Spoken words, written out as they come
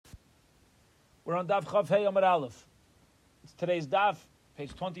We're on Daf Chav Hey Amud Aleph. It's today's Daf,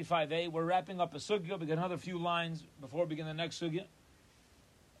 page 25a. We're wrapping up a sugya. We got another few lines before we begin the next sugya.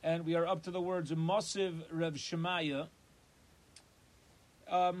 And we are up to the words Mosiv Rev Shemaya.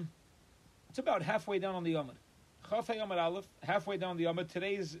 It's about halfway down on the Amud. Chav Hey Amud Aleph, halfway down the Amud.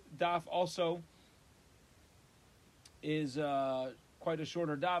 Today's Daf also is quite a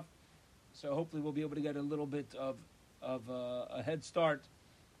shorter Daf. So hopefully we'll be able to get a little bit of a head start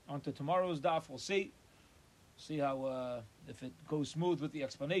onto tomorrow's Daf. We'll see how if it goes smooth with the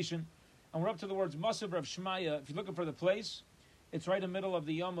explanation. And we're up to the words Masiv Rav Shemaya. If you're looking for the place, it's right in the middle of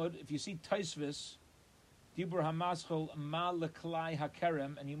the Yamud. If you see Taisvis, Dibur Hamaschel Ma Leklai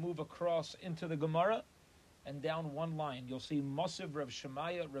Hakerem, and you move across into the Gemara and down one line, you'll see Masiv Rav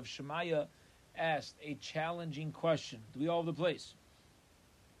Shemaya. Rav Shemaya asked a challenging question. Do we all have the place?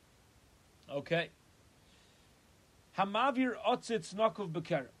 Okay. Hamavir Otzitz Nakov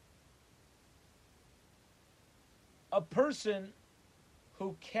Bekerem. A person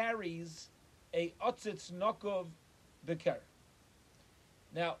who carries a Otzitz Nakov Bekerem.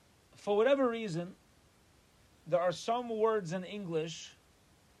 Now, for whatever reason, there are some words in English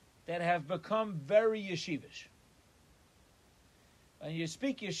that have become very yeshivish. And you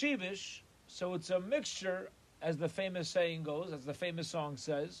speak yeshivish, so it's a mixture, as the famous saying goes, as the famous song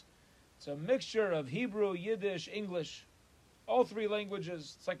says, it's a mixture of Hebrew, Yiddish, English, all three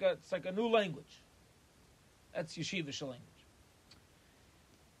languages. It's like a new language. That's yeshivish language.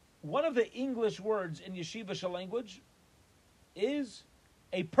 One of the English words in yeshivish language is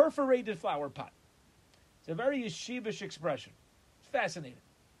a perforated flower pot. It's a very yeshivish expression. It's fascinating.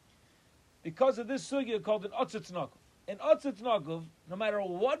 Because of this sugya called an Otzitz Nakov. An Otzitz Nakov, no matter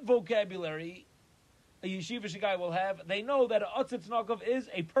what vocabulary a yeshivish guy will have, they know that an Otzitz Nakov is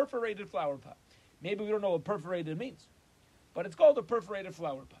a perforated flower pot. Maybe we don't know what perforated means, but it's called a perforated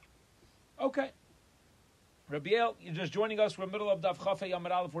flower pot. Okay. Rabbi El, you're just joining us. We're in the middle of Daf Chav Hey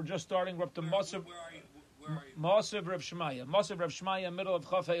Amud Aleph. We're just starting. We're up to Mosiv Rav Shemaya. Mosiv Rav Shemaya, middle of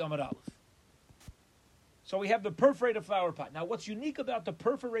Chav Hey Amud Aleph. So we have the perforated flower pot. Now, what's unique about the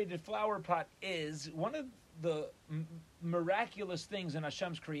perforated flower pot is one of the miraculous things in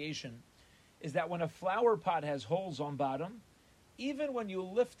Hashem's creation is that when a flower pot has holes on bottom, even when you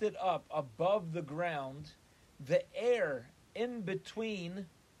lift it up above the ground, the air in between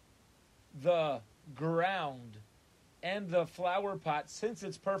the ground and the flower pot, since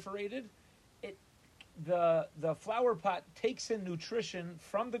it's perforated, the flower pot takes in nutrition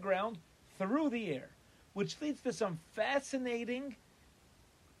from the ground through the air, which leads to some fascinating,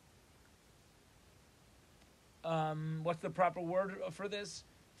 what's the proper word for this?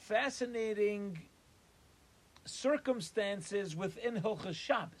 Fascinating circumstances within Hilchos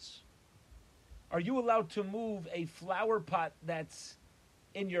Shabbos. Are you allowed to move a flower pot that's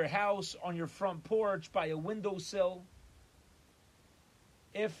in your house, on your front porch, by a windowsill?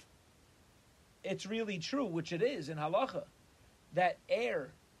 If it's really true, which it is in halacha, that air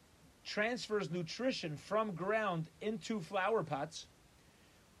transfers nutrition from ground into flower pots,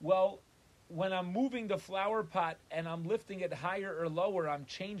 well, when I'm moving the flower pot and I'm lifting it higher or lower, I'm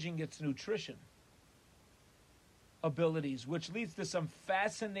changing its nutrition abilities, which leads to some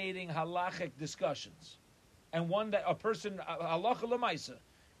fascinating halachic discussions. And one that a person, halacha l'maisa,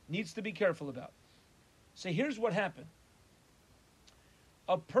 needs to be careful about. So here's what happened.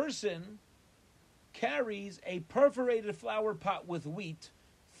 A person carries a perforated flower pot with wheat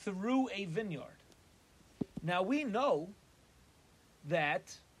through a vineyard. Now we know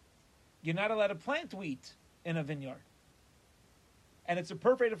that you're not allowed to plant wheat in a vineyard. And it's a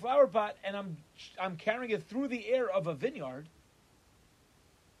perforated flower pot, and I'm carrying it through the air of a vineyard.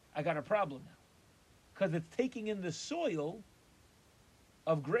 I got a problem now. Because it's taking in the soil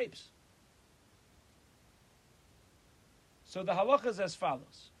of grapes. So the halacha is as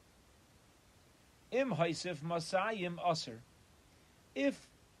follows. Im haisif masayim aser. If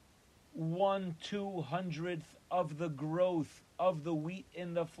 1/200th of the growth of the wheat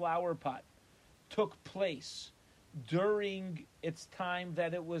in the flower pot took place during its time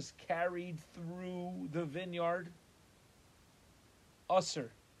that it was carried through the vineyard,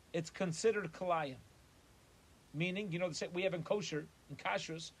 aser, it's considered kalayim. Meaning, we have in kosher, in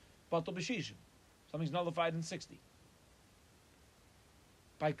kashrus, batal b'shishim. Something's nullified in 60.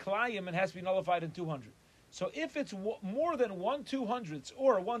 By kalayim, it has to be nullified in 200. So if it's more than 1/200th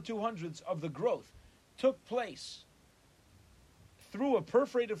or 1/200th of the growth took place through a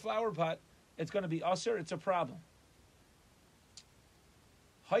perforated flower pot, it's going to be aser, it's a problem.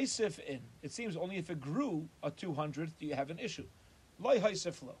 Haisif in, it seems only if it grew a 200th do you have an issue. Loi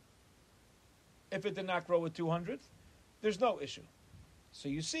haisif lo. If it did not grow a 200th, there's no issue. So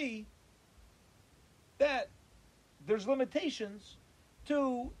you see that there's limitations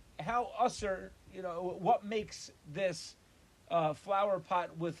to how usher, what makes this flower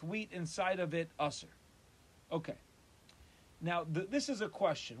pot with wheat inside of it usher. Okay. Now, this is a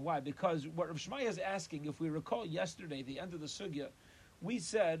question. Why? Because what Rav Shmaya is asking, if we recall yesterday, the end of the sugya, we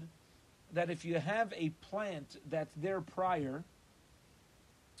said that if you have a plant that's there prior,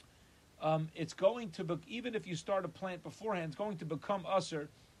 it's going to, even if you start a plant beforehand, it's going to become usher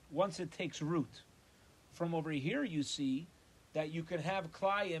once it takes root. From over here, you see that you can have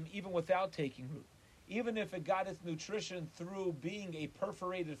klayim even without taking root. Even if it got its nutrition through being a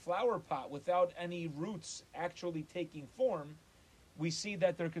perforated flower pot without any roots actually taking form, we see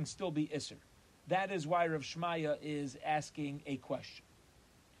that there can still be isser. That is why Rav Shmaya is asking a question.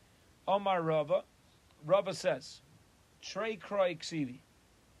 Omar Rava, Rava says, Trei kroi ksivi.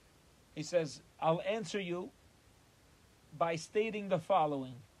 He says, I'll answer you by stating the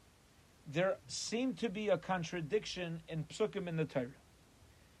following. There seemed to be a contradiction in Psukim in the Torah.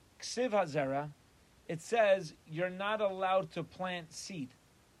 Ksiv Hazara, it says you're not allowed to plant seed.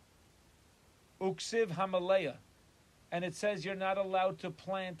 Uksiv Hamalea, and it says you're not allowed to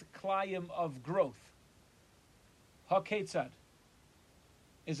plant klayim of growth. Haketzad,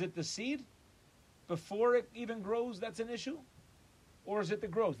 is it the seed before it even grows that's an issue? Or is it the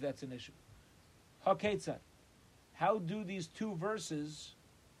growth that's an issue? Haketzad, how do these two verses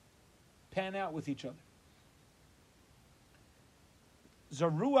pan out with each other?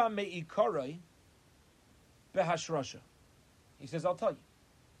 Zarua me'ikaroi behashrasha. He says, I'll tell you.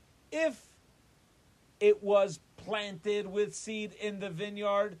 If it was planted with seed in the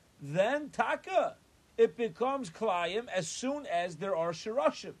vineyard, then taka, it becomes klayim as soon as there are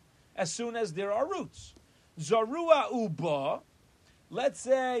shirashim, as soon as there are roots. Zarua uba, let's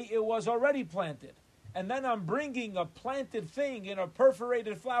say it was already planted, and then I'm bringing a planted thing in a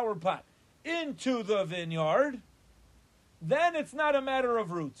perforated flower pot into the vineyard, then it's not a matter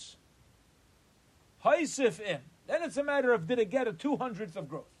of roots. Haisif in. Then it's a matter of did it get a 200th of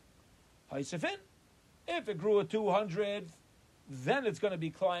growth. Haisif in. If it grew a 200th, then it's going to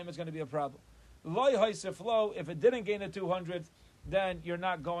be klayim, it's going to be a problem. Loi haisif lo, if it didn't gain a 200th, then you're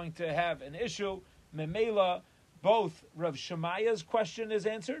not going to have an issue. Memela, both Rav Shemaya's question is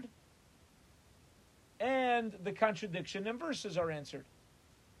answered, and the contradiction in verses are answered.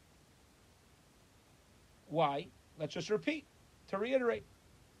 Why? Let's just repeat, to reiterate.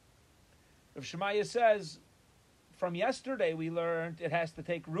 Rav Shemaya says, from yesterday we learned it has to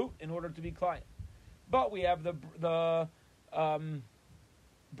take root in order to be klayim. But we have the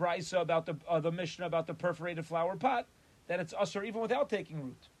brisa about the Mishnah about the perforated flower pot, that it's usher even without taking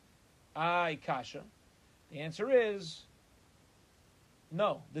root. Ay, kasha. The answer is,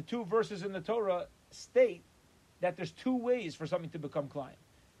 no. The two verses in the Torah state that there's two ways for something to become klayim.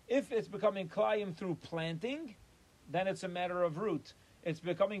 If it's becoming klayim through planting, then it's a matter of root. It's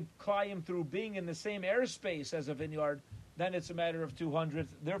becoming klayim through being in the same airspace as a vineyard, then it's a matter of 200th.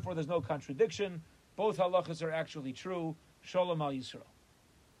 Therefore, there's no contradiction. Both halachas are actually true. Shalom al Yisrael.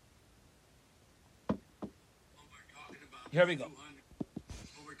 Here we go. What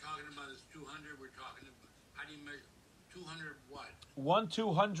we're talking about is 200. We're talking about, how do you measure 200 what?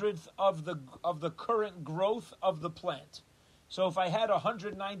 1/200th of the current growth of the plant. So if I had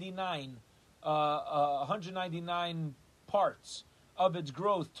 199 parts of its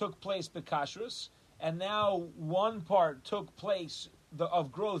growth took place bekashrus, and now one part took place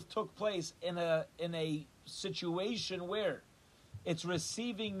of growth took place in a situation where it's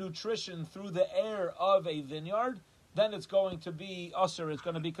receiving nutrition through the air of a vineyard, then it's going to be usher. It's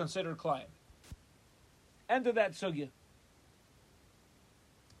going to be considered klayim. End of that sugya.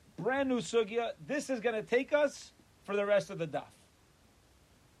 Brand new sugya. This is going to take us for the rest of the daf.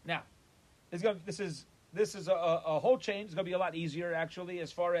 Now, this is a whole change. It's going to be a lot easier, actually,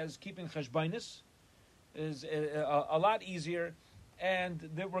 as far as keeping cheshbainis. Is a lot easier, and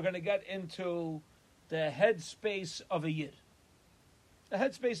then we're going to get into the headspace of a yid. The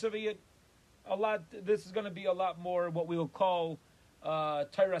headspace of a yid. This is going to be a lot more what we will call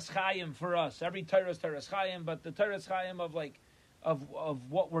Teiras Chaim for us. Every Torah is Teiras Chaim, but the Teiras Chaim of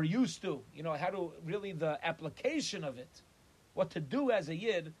what we're used to, how to really the application of it, what to do as a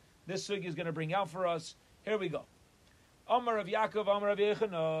yid. This sugi is going to bring out for us. Here we go. Amar Rav Yaakov, Amar Rav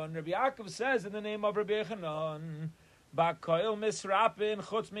Yechanan. Rav Yaakov says in the name of Rav Yechanan, Ba'koil misrapin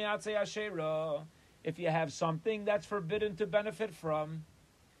chutz mi'atzei asherah. If you have something that's forbidden to benefit from,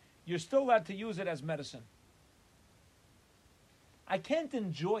 you're still allowed to use it as medicine. I can't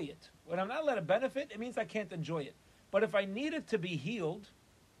enjoy it. When I'm not allowed to benefit, it means I can't enjoy it. But if I need it to be healed,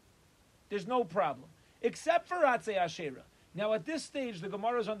 there's no problem. Except for Atzei Asherah. Now, at this stage, the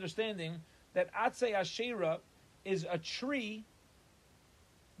Gemara is understanding that Atzei Asherah is a tree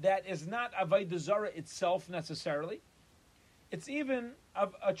that is not Avodah Zarah itself necessarily. It's even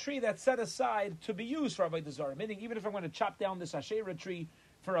a tree that's set aside to be used for Avodah Zarah. Meaning, even if I'm going to chop down this Asherah tree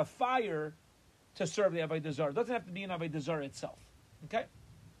for a fire to serve the Avodah Zarah, it doesn't have to be an Avodah Zarah itself. Okay?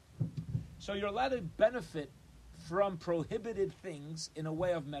 So you're allowed to benefit from prohibited things in a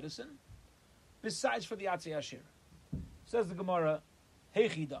way of medicine, besides for the Atzei Asherah. Says the Gemara,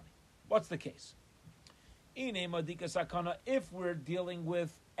 Heichi Dami. What's the case? If we're dealing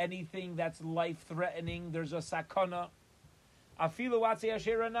with anything that's life-threatening, there's a sakana. Afilu Atzei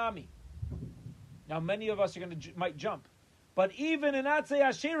Asherah nami. Now, many of us might jump, but even in Atzei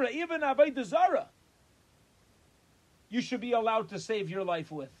Asherah, even Avodah Zarah, you should be allowed to save your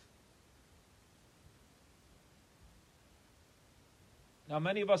life with. Now,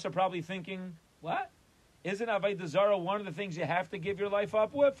 many of us are probably thinking, what? Isn't Avodah Zarah one of the things you have to give your life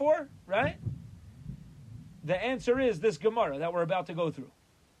up for, right? The answer is this Gemara that we're about to go through.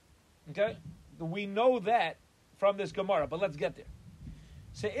 Okay? We know that from this Gemara, but let's get there.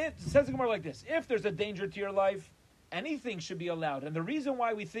 So it says the Gemara like this: if there's a danger to your life, anything should be allowed. And the reason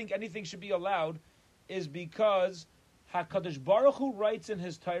why we think anything should be allowed is because HaKadosh Baruch Hu writes in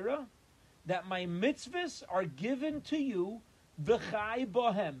his Torah that my mitzvahs are given to you v'chai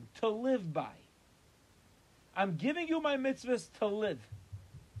bohem, to live by. I'm giving you my mitzvahs to live.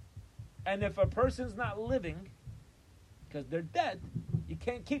 And if a person's not living, because they're dead, you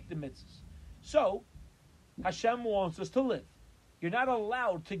can't keep the mitzvahs. So, Hashem wants us to live. You're not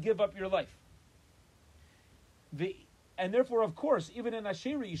allowed to give up your life. And therefore, of course, even in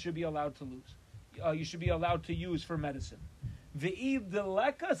Asherah, you should be allowed to lose. You should be allowed to use for medicine.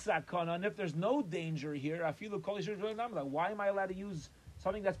 And if there's no danger here, why am I allowed to use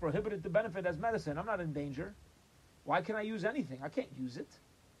something that's prohibited to benefit as medicine? I'm not in danger. Why can I use anything? I can't use it.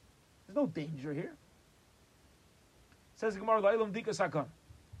 There's no danger here. Says the Gemara,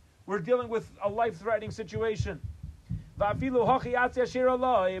 we're dealing with a life-threatening situation. But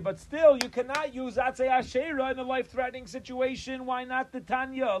still, you cannot use Atzei Asherah in a life-threatening situation. Why not the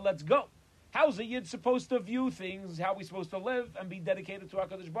Tanya? Let's go. How's a Yid supposed to view things? How are we supposed to live and be dedicated to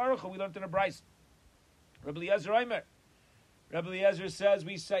HaKadosh Baruch Hu? We learned in a Bryce. Rabbi Eliezer says,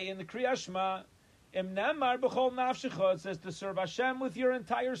 we say in the Kriyat Shema, it says to serve Hashem with your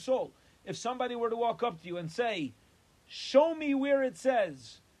entire soul. If somebody were to walk up to you and say, show me where it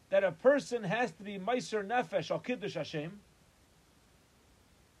says that a person has to be Meiser Nefesh al Kiddush Hashem,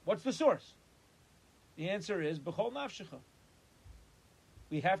 what's the source? The answer is B'chol Nafshecha.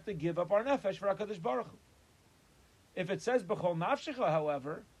 We have to give up our Nefesh for HaKadosh Baruch Hu. If it says B'chol Nafshecha,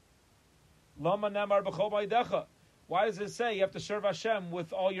 however, Lama Namar B'chol Ma'adecha. Why does it say you have to serve Hashem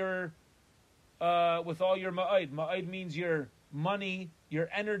with all your ma'id? Ma'id means your money, your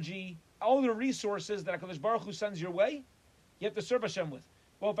energy, all the resources that HaKadosh Baruch Hu sends your way, you have to serve Hashem with.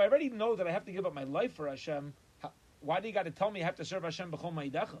 Well, if I already know that I have to give up my life for Hashem, why do you got to tell me I have to serve Hashem b'chol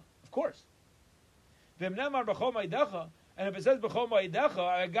ma'idecha? Of course. V'imnemar b'chol ma'idecha, and if it says b'chol ma'idecha,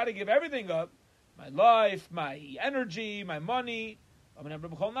 I got to give everything up, my life, my energy, my money. There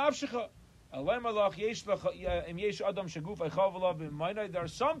are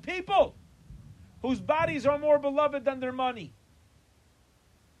some people whose bodies are more beloved than their money.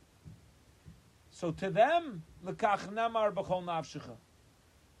 So to them, l'kach namar b'chol nafshecha.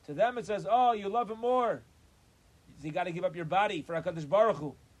 To them it says, oh, you love him more. So you got to give up your body for HaKadosh Baruch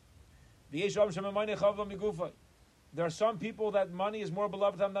Hu. There are some people that money is more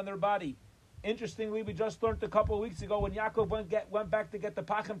beloved to them than their body. Interestingly, we just learned a couple of weeks ago when Yaakov went back to get the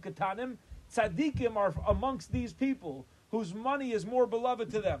Pachim Ketanim, tzaddikim are amongst these people whose money is more beloved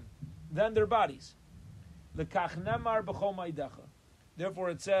to them than their bodies. L'kach nemar b'chol ma'idecha.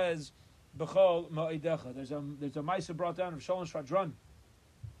 Therefore it says, b'chol ma'idecha. There's a Maisa brought down of Shalom Shvadron.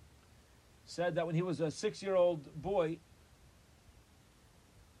 Said that when he was a 6-year-old boy,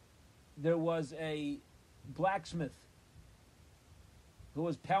 there was a blacksmith who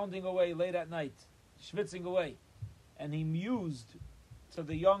was pounding away late at night, schwitzing away, and he mused to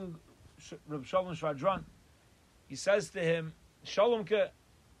the young Reb Shalom Shvadron. He says to him, Shalomke,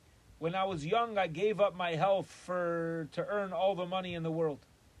 when I was young, I gave up my health to earn all the money in the world.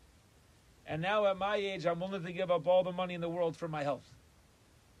 And now at my age, I'm willing to give up all the money in the world for my health.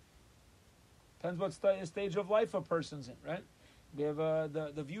 Depends what stage of life a person's in, right? We have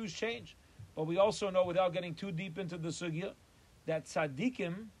the views change. But we also know, without getting too deep into the sugya, that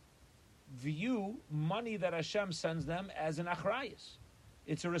tzaddikim view money that Hashem sends them as an achrayus.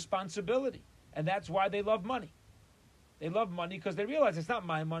 It's a responsibility. And that's why they love money. They love money because they realize it's not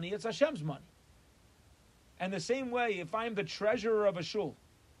my money, it's Hashem's money. And the same way, if I'm the treasurer of a shul,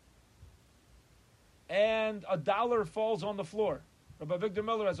 and $1 falls on the floor, Rabbi Victor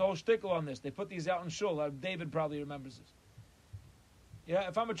Miller has a whole shtickle on this. They put these out in shul. David probably remembers this. Yeah,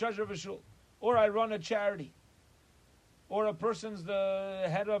 if I'm a treasurer of a shul, or I run a charity, or a person's the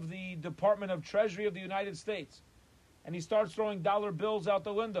head of the Department of Treasury of the United States, and he starts throwing dollar bills out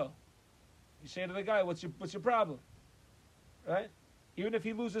the window, you say to the guy, what's your problem? Right? Even if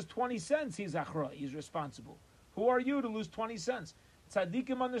he loses 20 cents, he's achra, he's responsible. Who are you to lose 20 cents?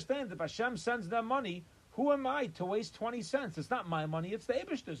 Tzaddikim understand, if Hashem sends them money, who am I to waste 20 cents? It's not my money, it's the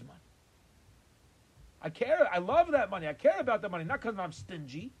Eibishter's money. I care, I love that money, I care about that money, not because I'm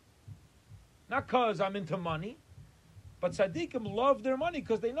stingy, not because I'm into money, but tzaddikim love their money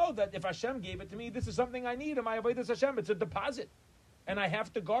because they know that if Hashem gave it to me, this is something I need, and my avodas Hashem, it's a deposit, and I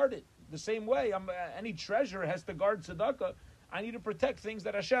have to guard it. The same way, any treasurer has to guard tzedakah. I need to protect things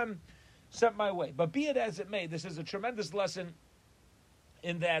that Hashem sent my way. But be it as it may, this is a tremendous lesson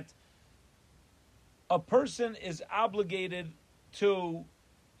in that a person is obligated to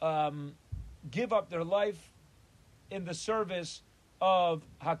give up their life in the service of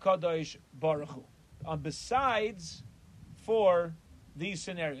HaKadosh Baruch Hu. Besides for these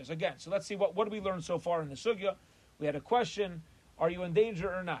scenarios. Again, so let's see what do we learn so far in the sugya. We had a question, are you in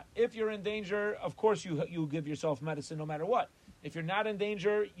danger or not? If you're in danger, of course you give yourself medicine no matter what. If you're not in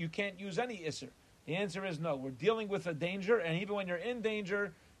danger, you can't use any isser. The answer is no. We're dealing with a danger, and even when you're in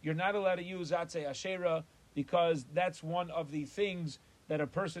danger, you're not allowed to use Atzei Asherah, because that's one of the things that a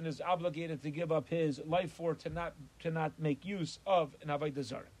person is obligated to give up his life for, to not make use of an Avodah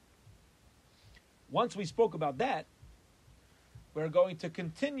Zarah. Once we spoke about that, we're going to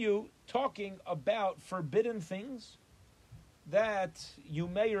continue talking about forbidden things that you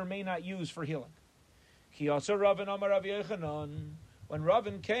may or may not use for healing. Ki asa Ravin Amar Rav Yochanan. When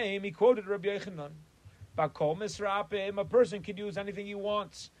Ravin came, he quoted Rabbi Yochanan. Bakol misrapim, a person can use anything he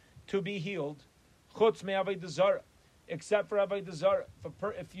wants to be healed. Chutz me Avodah Zarah, except for Avodah Zarah.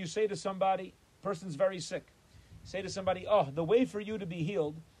 If you say to somebody, person's very sick, say to somebody, oh, the way for you to be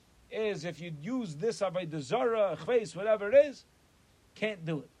healed is if you use this Avodah Zarah, chveis, whatever it is, can't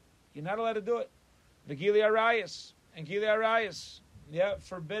do it. You're not allowed to do it. The Gili Arayas and Gili Arayas,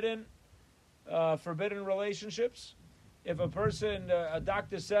 forbidden relationships. If a person, a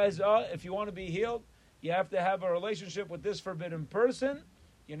doctor says, if you want to be healed, you have to have a relationship with this forbidden person,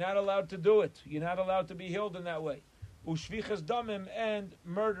 you're not allowed to do it. You're not allowed to be healed in that way. Ushvichas damim, and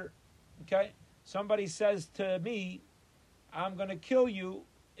murder. Okay? Somebody says to me, I'm going to kill you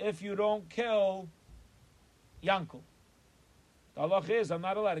if you don't kill Yankel. The halach is, I'm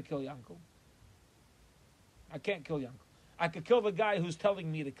not allowed to kill Yankel. I can't kill Yankel. I could kill the guy who's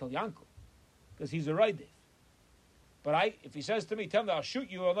telling me to kill Yankel, because he's a Raidif. But if he says to me, tell me, I'll shoot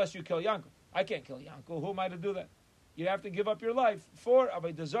you unless you kill Yankel. I can't kill Yankel. Who am I to do that? You have to give up your life for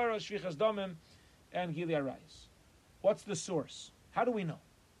Avodah Zarah, Shvichas Damim, and Gili Arayis. What's the source? How do we know?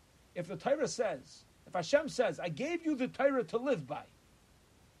 If the Torah says, if Hashem says, I gave you the Torah to live by,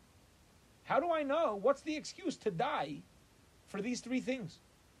 how do I know what's the excuse to die for these three things?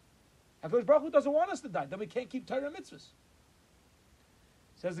 HaKadosh Baruch Hu doesn't want us to die. Then we can't keep Torah mitzvahs.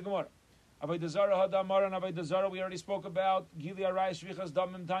 Says the Gemara. Avodah Zarah hadamar and Avodah Zarah we already spoke about. Gili Arayis Shvichas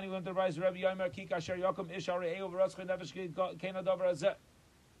Damim Tani learned to rise Rabbi Yomer Kik Asher Yakum Ish Arei Overatzchei Nefesh Kena Davar Hazeh.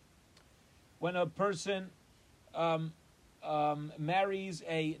 When a person marries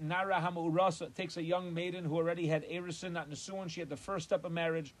a Nara Hamurasa, takes a young maiden who already had Erusin, not Nesuin, she had the first step of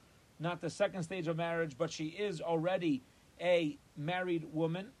marriage, not the second stage of marriage, but she is already a married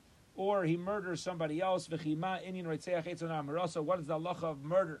woman, or he murders somebody else. V'chima Inyan Reitzeach Eitzon Hamurasa. What does the halacha of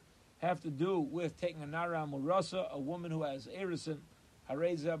murder have to do with taking a Nara Hamurasa, a woman who has Erusin?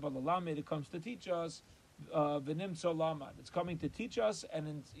 Hareza Balalamed, it comes to teach us V'nim Solamad. It's coming to teach us,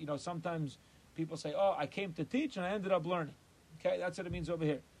 and sometimes people say, oh, I came to teach and I ended up learning. Okay, that's what it means over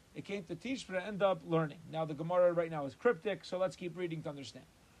here. It came to teach, but I ended up learning. Now the Gemara right now is cryptic, so let's keep reading to understand.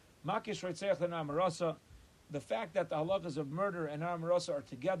 Makish Reitzeach L'Namarasa, the fact that the halachas of murder and Namarasa are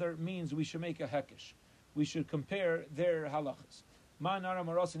together means we should make a hekesh. We should compare their halachas. Ma Nara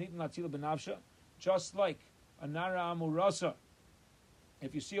Marasa Nitin Latzila Benavsha, just like a Nara Amurasa,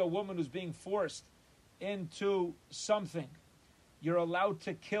 if you see a woman who's being forced into something, you're allowed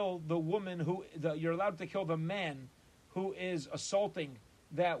to kill the woman you're allowed to kill the man who is assaulting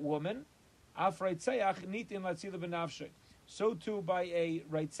that woman. Af Reitzeach Nitin Latzila Benavsha. So too by a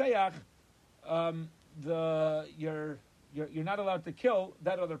Reitzeach, you're not allowed to kill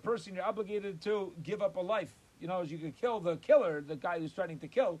that other person. You're obligated to give up a life. You can kill the killer, the guy who's trying to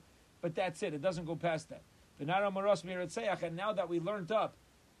kill, but that's it. It doesn't go past that. The Nara Hamuras mi Reitzeach, and now that we learned up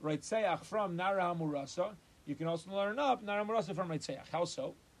Reitzeach from Nara Hamurasa, You can also learn up Nara Marasa from Reitzeach. How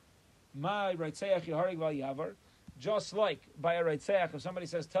so? My Reitzeach Yeharig Val Yavar. Just like by a Reitzeach, if somebody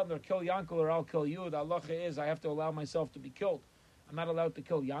says, tell them to kill Yankel or I'll kill you, the halacha is I have to allow myself to be killed. I'm not allowed to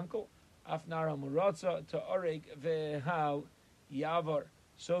kill Yankel. Af Nara Marasa to Orig Vehal Yavar.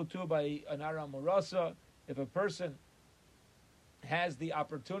 So too by a Nara Marasa, if a person has the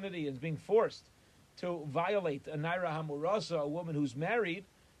opportunity, is being forced to violate a Naira Hamurasa, a woman who's married,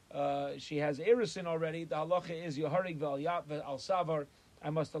 she has Erisin already, the halacha is Yaharig Val Al Savar, I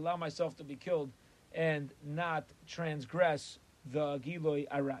must allow myself to be killed and not transgress the Giloi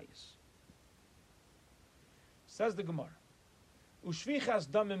Arayis. Says the Gemara, Ushvichas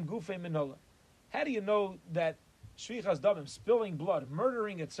damim gufe minola. How do you know that Shvichas damim, spilling blood,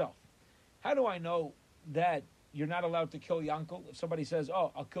 murdering itself? How do I know that you're not allowed to kill Yankel? If somebody says,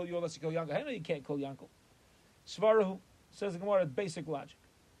 oh, I'll kill you unless you kill Yankel. How do you know you can't kill Yankel? Svarahu, says the Gemara, basic logic.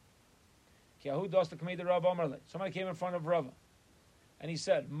 Somebody came in front of Rava, and he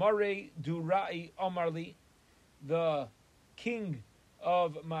said, Mare Durai Amarli, the king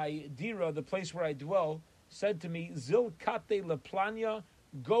of my Dira, the place where I dwell, said to me, Zil Kate Leplanya,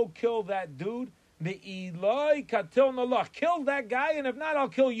 go kill that dude. Me'iloi Katil Nalach, kill that guy, and if not, I'll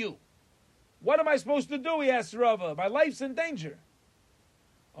kill you. What am I supposed to do? He asked Rava. My life's in danger.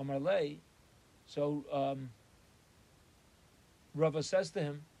 Omar Lei. So Rava says to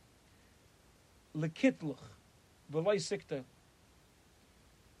him, Lekitluch, v'loi sikta.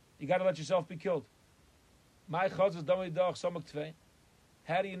 You got to let yourself be killed. My chazas damei dach samak tvei.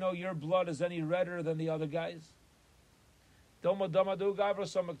 How do you know your blood is any redder than the other guys? Doma damadu gavra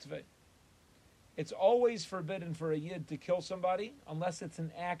samak tvei. It's always forbidden for a yid to kill somebody unless it's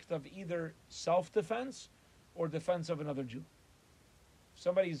an act of either self-defense or defense of another Jew. If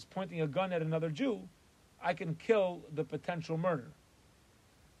somebody's pointing a gun at another Jew, I can kill the potential murderer.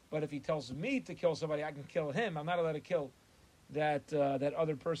 But if he tells me to kill somebody, I can kill him. I'm not allowed to kill that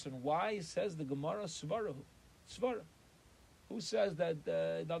other person. Why? Says the Gemara, Svarahu. Svara. Who says that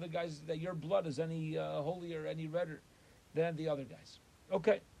the other guys, that your blood is any holier, any redder than the other guys?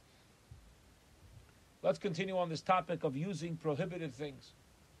 Okay. Let's continue on this topic of using prohibited things.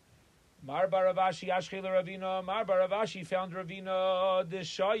 Mar Baravashi Ashkel Ravina. Mar Baravashi found Ravina the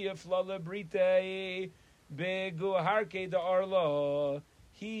Shayif Lalabrite Beguharke de Arla.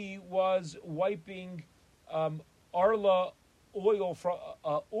 He was wiping Arla oil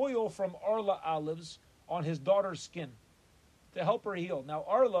from Arla olives on his daughter's skin to help her heal. Now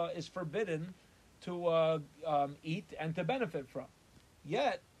Arla is forbidden to eat and to benefit from.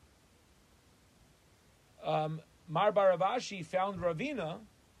 Yet Mar Baravashi found Ravina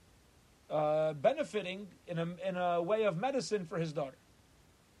benefiting in a way of medicine for his daughter.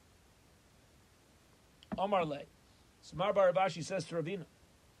 Omar Le. So Mar Baravashi says to Ravina,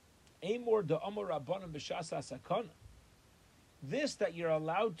 Amor de Amor Rabbanim b'shasa sakana. This that you're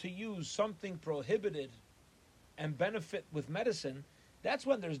allowed to use something prohibited and benefit with medicine, that's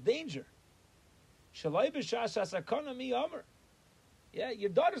when there's danger. Shalai b'shasa sakana mi Amor. Yeah,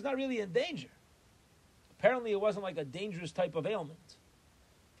 your daughter's not really in danger. Apparently, it wasn't like a dangerous type of ailment.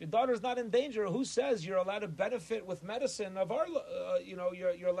 If your daughter's not in danger, who says you're allowed to benefit with medicine of Arla?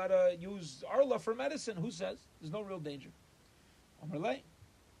 You're allowed to use Arla for medicine. Who says? There's no real danger. Amar Lei.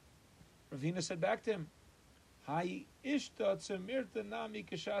 Ravina said back to him, Hai ishta tzemirta nami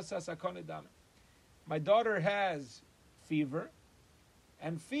kishasa sakone dame. My daughter has fever,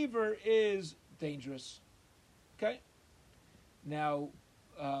 and fever is dangerous. Okay? Now,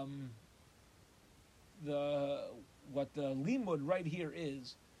 what the limud right here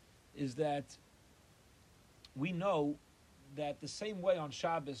is that we know that the same way on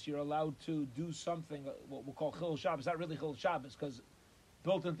Shabbos you're allowed to do something, what we'll call Chil Shabbos, not really Chil Shabbos, because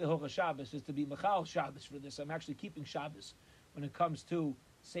built into Hilchah Shabbos is to be Mechal Shabbos for this. I'm actually keeping Shabbos when it comes to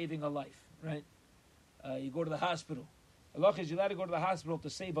saving a life, right? You go to the hospital. Allah is you're allowed to go to the hospital to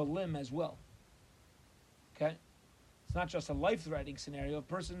save a limb as well. Okay? It's not just a life-threatening scenario. A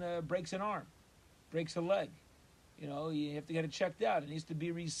person breaks an arm, breaks a leg. You have to get it checked out. It needs to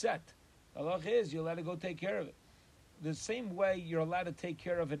be reset. Allah is you're allowed to go take care of it. The same way you're allowed to take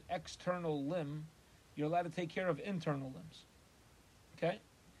care of an external limb, you're allowed to take care of internal limbs. Okay?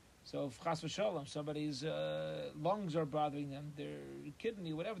 So if chas v'shalom, somebody's lungs are bothering them, their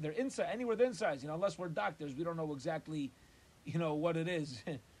kidney, whatever, they're inside, anywhere they're insides, unless we're doctors, we don't know exactly, what it is.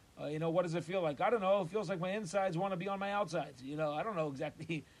 What does it feel like? I don't know. It feels like my insides want to be on my outsides. I don't know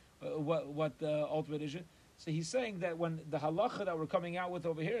exactly what the ultimate issue. So he's saying that when the halacha that we're coming out with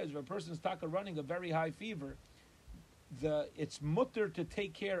over here is if a person's taka running a very high fever, it's mutter to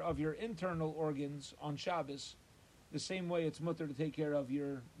take care of your internal organs on Shabbos, the same way it's mutter to take care of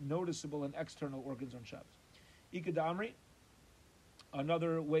your noticeable and external organs on Shabbos. Ikad Amri.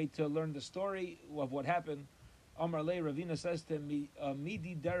 Another way to learn the story of what happened. Amar Le Ravina says to me,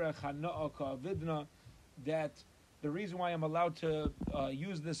 Midi derech hana'a ka'avidna, that the reason why I'm allowed to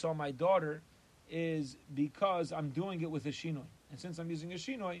use this on my daughter is because I'm doing it with a shinoi. And since I'm using a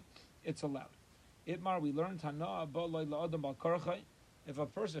shinoi, it's allowed. Itmar, we learned hana'a ba'lai la'adam ba'karchai. If a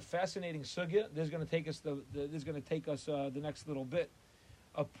person, fascinating sugya, this is going to take us the next little bit.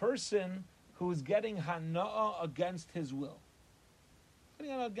 A person who's getting hana'a against his will.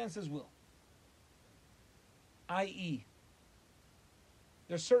 Getting hana'a against his will. I.e.,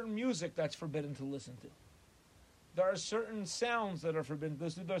 there's certain music that's forbidden to listen to. There are certain sounds that are forbidden to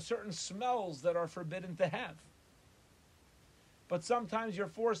listen to. There are certain smells that are forbidden to have. But sometimes you're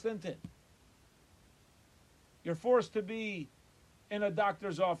forced into it. You're forced to be in a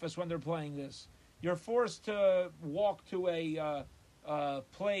doctor's office when they're playing this. You're forced to walk to a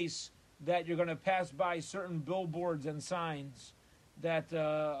place that you're going to pass by certain billboards and signs that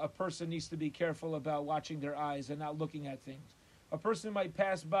a person needs to be careful about watching their eyes and not looking at things. A person might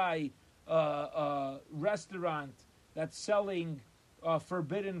pass by a restaurant that's selling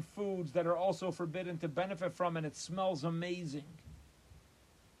forbidden foods that are also forbidden to benefit from, and it smells amazing.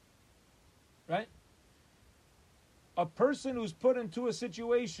 Right? A person who's put into a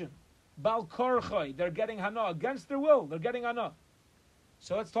situation, Bal Korchai, they're getting hana, against their will, they're getting hana.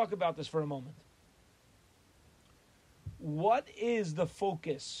 So let's talk about this for a moment. What is the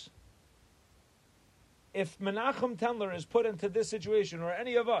focus? If Menachem Tendler is put into this situation, or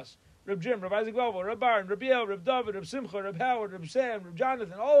any of us, Reb Jim, Reb Isaac Lovell, Reb Baron, Reb Yel, Reb David, Reb Simcha, Reb Howard, Reb Sam, Reb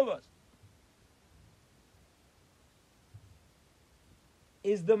Jonathan, all of us,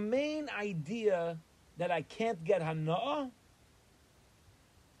 is the main idea that I can't get hana'ah?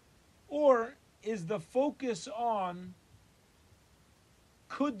 Or is the focus on,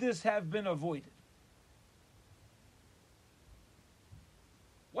 could this have been avoided?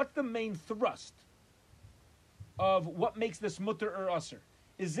 What's the main thrust of what makes this mutter or usr?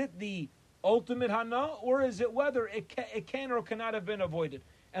 Is it the ultimate hana, or is it whether it can or cannot have been avoided?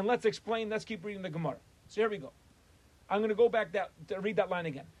 And let's explain, let's keep reading the Gemara. So here we go. I'm going to go back to read that line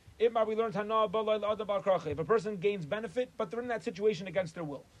again. We learned hana, if a person gains benefit, but they're in that situation against their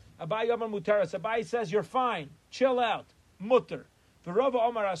will. Abai Yomar Mutaras, Abai says, you're fine, chill out, mutter. Rava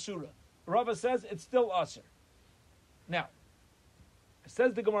Omar Asura. Rava says, it's still usr. Now,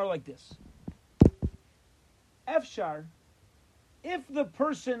 says the Gemara like this. Efshar, if the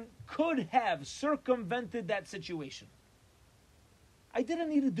person could have circumvented that situation, I didn't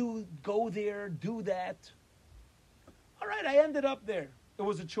need to go there, do that. All right, I ended up there. It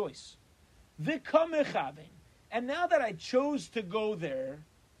was a choice. V'kamechavin. And now that I chose to go there,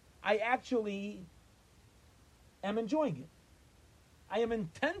 I actually am enjoying it. I am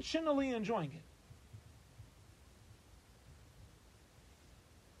intentionally enjoying it.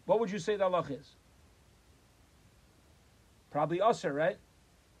 What would you say the halach is? Probably usher, right?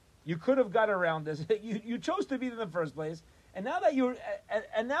 You could have got around this. You chose to be there in the first place, and now that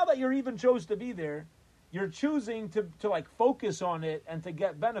you're even chose to be there, you're choosing to like focus on it and to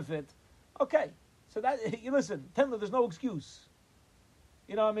get benefit. Okay, so that you listen, Tendler, there's no excuse.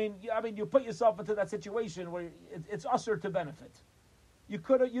 You know, I mean, you put yourself into that situation where it's usher to benefit. You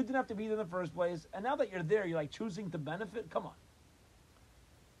didn't have to be there in the first place, and now that you're there, you're like choosing to benefit. Come on.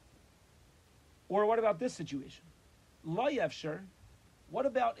 Or what about this situation? Lo yefshar, what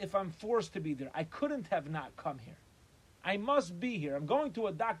about if I'm forced to be there? I couldn't have not come here. I must be here. I'm going to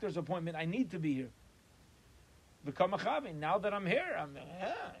a doctor's appointment. I need to be here. Become a chavin. Now that I'm here,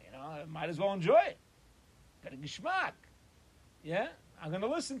 I might as well enjoy it. Got a gishmak. Yeah? I'm going to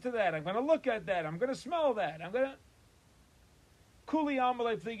listen to that. I'm going to look at that. I'm going to smell that. I'm going to... Kuli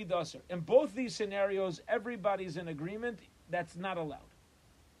amalei pligi daser. In both these scenarios, everybody's in agreement. That's not allowed.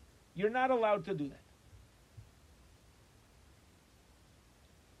 You're not allowed to do that.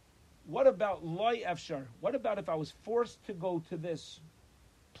 What about loy efshar? What about if I was forced to go to this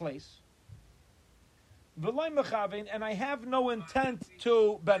place? V'loy mechavin, and I have no intent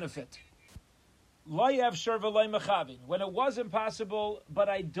to benefit. Loy efshar v'loy mechavin. When it was impossible, but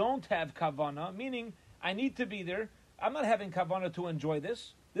I don't have kavana, meaning I need to be there. I'm not having kavana to enjoy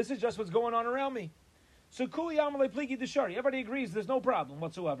this. This is just what's going on around me. So kuli amalei pligi deshari. Everybody agrees there's no problem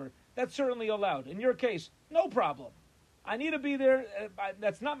whatsoever. That's certainly allowed. In your case, no problem. I need to be there.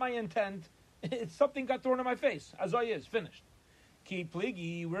 That's not my intent. It's something got thrown in my face. Azay is finished. Ki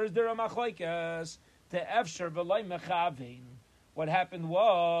pligi. Where's there a machlaikas? To efshar v'lay mechavin. What happened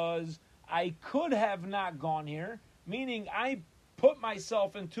was I could have not gone here, meaning I put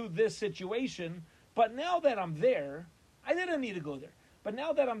myself into this situation. But now that I'm there, I didn't need to go there. But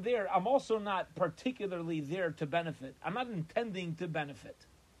now that I'm there, I'm also not particularly there to benefit. I'm not intending to benefit.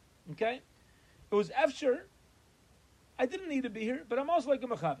 Okay? It was efsher. I didn't need to be here, but I'm also like a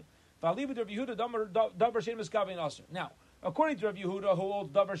mechavin. Now, according to Rav Yehuda, who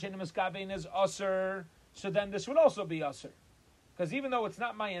holds davar she'eino miskaven is aser, so then this would also be aser. Because even though it's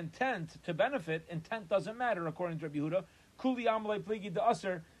not my intent to benefit, intent doesn't matter according to Rav Yehuda. Kuli amalei pligi de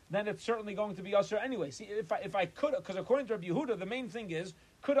aser, then it's certainly going to be aser anyway. See, if I could, because according to Rav Yehuda, the main thing is,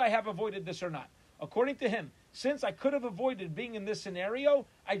 could I have avoided this or not? According to him, since I could have avoided being in this scenario,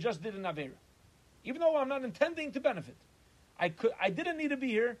 I just did an avera. Even though I'm not intending to benefit. I didn't need to be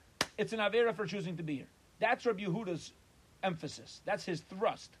here. It's an avera for choosing to be here. That's Rabbi Yehuda's emphasis. That's his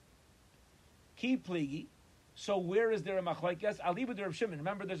thrust. Ki pligi. So where is there a machlekes? Aliba de Rav Shimon.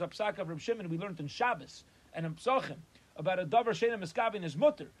 Remember, there's a psak of Rav Shimon we learned in Shabbos and in Psachim about a davar she'eino miskaven is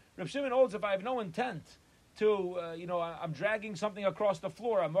mutter. Rav Shimon holds if I have no intent to, I'm dragging something across the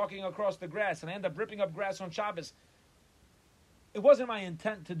floor, I'm walking across the grass, and I end up ripping up grass on Shabbos. It wasn't my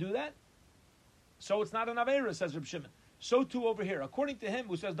intent to do that, so it's not an avera, says Rav Shimon. So too over here. According to him,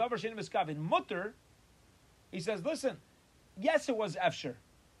 who says davar she'eino miskaven mutter, he says, listen, yes, it was efsher.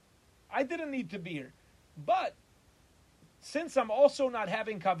 I didn't need to be here. But since I'm also not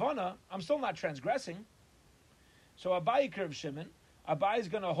having kavana, I'm still not transgressing. So Abaye Rav Shimon, Abaye is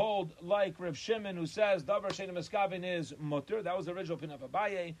going to hold like Rav Shimon, who says davar she'eino miskaven is mutter. That was the original opinion of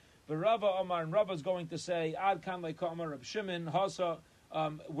Abaye. But Rava Omar, and Rava is going to say ad kan leika Omar Rav Shimon hasa.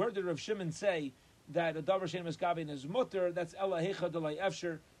 Where did Rav Shimon say that a davar she'eino miskaven is mutter? That's ela hecha delay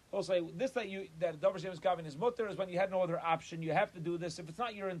efsher. He'll say this that davar she'eino miskaven is mutter is when you had no other option. You have to do this. If it's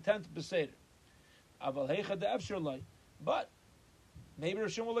not your intent, beseder. Aval hecha de efsher lay. But maybe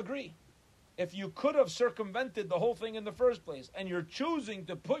Rav Shimon will agree. If you could have circumvented the whole thing in the first place, and you're choosing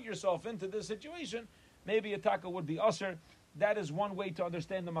to put yourself into this situation, maybe a taka would be usher. That is one way to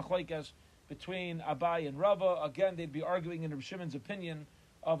understand the machlekes between Abaye and Rava. Again, they'd be arguing in Rav Shimon's opinion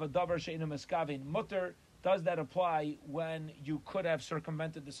of a davar she'eino miskaven mutter. Does that apply when you could have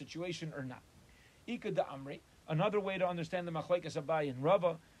circumvented the situation or not? Ika de Amri. Another way to understand the machlekes Abaye and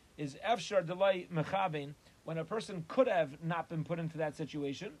Rava is efshar delay mechaven. When a person could have not been put into that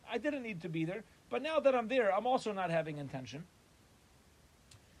situation, I didn't need to be there, but now that I'm there, I'm also not having intention.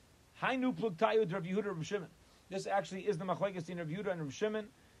 Hainu plugtayu Rav Yehuda Rav Shimon. This actually is the machlekes in Rav Yehuda and Rav Shimon.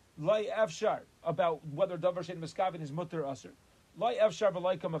 Lay efshar, about whether davar she'eino miskaven is mutter or aser. Lay efshar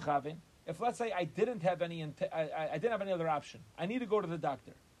b'layka mechaven. If let's say I didn't have any other option, I need to go to the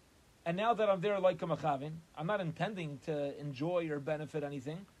doctor, and now that I'm there like a mechaven, I'm not intending to enjoy or benefit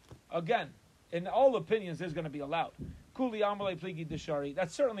anything. Again, in all opinions, this is going to be allowed. Kuli amalei pligi deshari.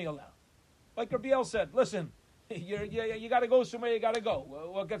 That's certainly allowed. Like Rabbiel said, listen, you got to go somewhere. You got to go.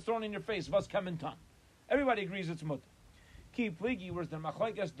 What gets thrown in your face? What's coming ton? Everybody agrees it's mutter. Ki pligi. Where's the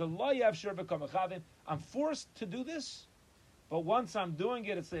machlekes? The lo yavshir b'kam mechaven. I'm forced to do this, but once I'm doing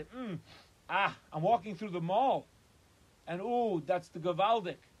it, it's like, I'm walking through the mall, and that's the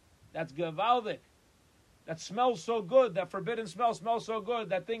gavaldik. That's gavaldik. That smells so good. That forbidden smell smells so good.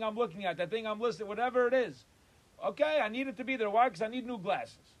 That thing I'm looking at, that thing I'm listening, whatever it is. Okay, I need it to be there. Why? Because I need new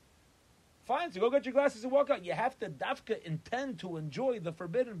glasses. Fine, so go get your glasses and walk out. You have to dafka intend to enjoy the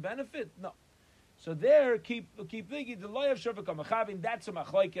forbidden benefit? No. So there, keep thinking, the loy of shavakam machavin, that's a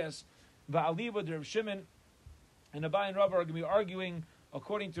machlekes, va'aliva de Rav Shimon, and Abaye and Rava are going to be arguing,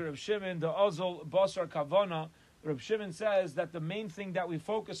 according to Rav Shimon, the ozol basar kavana. Rav Shimon says that the main thing that we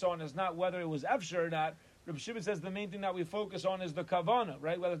focus on is not whether it was efshar or not. Rav Shimon says the main thing that we focus on is the kavana,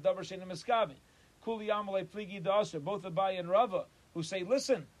 right? Whether davar she'eino miskaven. Kuli amalei pligi da'aser. Both Abaye and Rava, who say,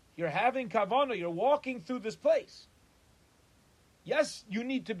 listen, you're having kavana, you're walking through this place. Yes, you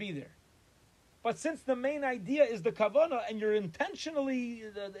need to be there. But since the main idea is the kavana and you're intentionally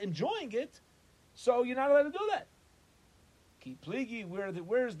enjoying it, so you're not allowed to do that. Ki pligi,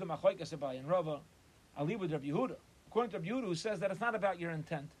 where's the machlekes Abaye and Rava? Ali with Rav Yehuda. According to Rav Yehuda, who says that it's not about your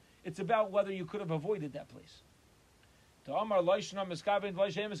intent. It's about whether you could have avoided that place. To Amar Loishna Miskaven,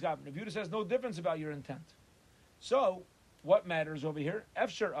 Loishem Miskaven. Rav Yehuda says no difference about your intent. So, what matters over here?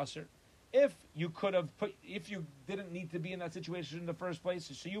 Efshar Aser. If you didn't need to be in that situation in the first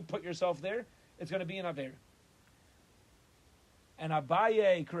place, so you put yourself there, it's going to be an Aver. And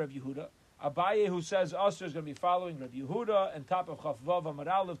Abaye, Rav Yehuda. Abaye, who says Aser, is going to be following Rav Yehuda and top of Chafvav Amar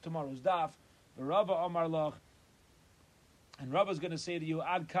Aleph, tomorrow's daf. Rava Amar Lach, and Rava is going to say to you,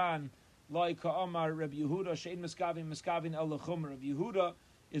 Ad Kan, Laika Amar Reb Yehuda, Shein Miskavin El Lechum. Reb Yehuda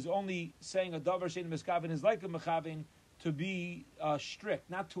is only saying a davar Shein Miskavin is like a Mechavin to be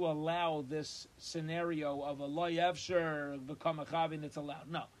strict, not to allow this scenario of a Lo Yevsher become Mechavin, it's allowed.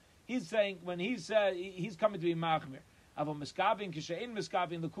 No. He's saying, when he said, he's coming to be Machmir. Avo miskavin kishein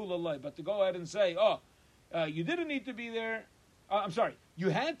miskavin lekula loy. But to go ahead and say, you didn't need to be there. I'm sorry, you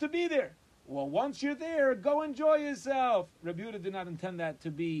had to be there. Well, once you're there, go enjoy yourself. Rabbi Yehuda did not intend that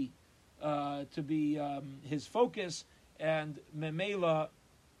to be his focus, and Memela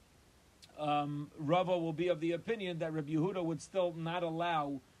Rava will be of the opinion that Rabbi Yehuda would still not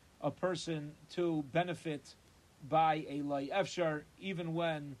allow a person to benefit by a lay efshar, even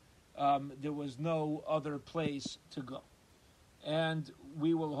when there was no other place to go. And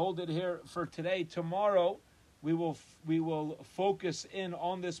we will hold it here for today. Tomorrow, we will focus in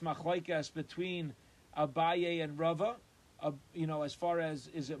on this machlaikas between Abaye and Rava. As far as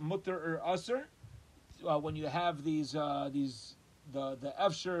is it mutter or usher, when you have the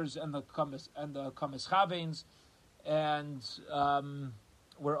efshers and the kames chavens, and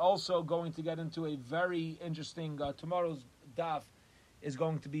we're also going to get into a very interesting. Tomorrow's daf is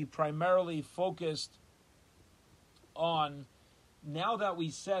going to be primarily focused on, now that we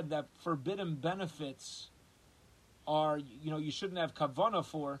said that forbidden benefits are, you shouldn't have kavana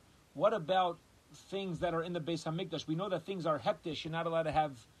for. What about things that are in the Beis Hamikdash? We know that things are hektish, you're not allowed to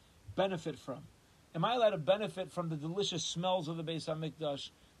have benefit from. Am I allowed to benefit from the delicious smells of the Beis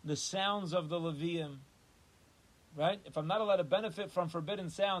Hamikdash, the sounds of the Levium? Right? If I'm not allowed to benefit from forbidden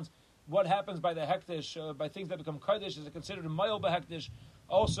sounds, what happens by the hektish, by things that become kaddish? Is it considered a mayil b'hektish?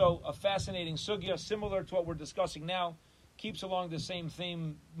 Also, a fascinating sugya, similar to what we're discussing now, keeps along the same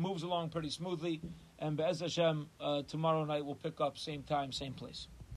theme, moves along pretty smoothly, and Be'ez Hashem, tomorrow night we'll pick up same time, same place.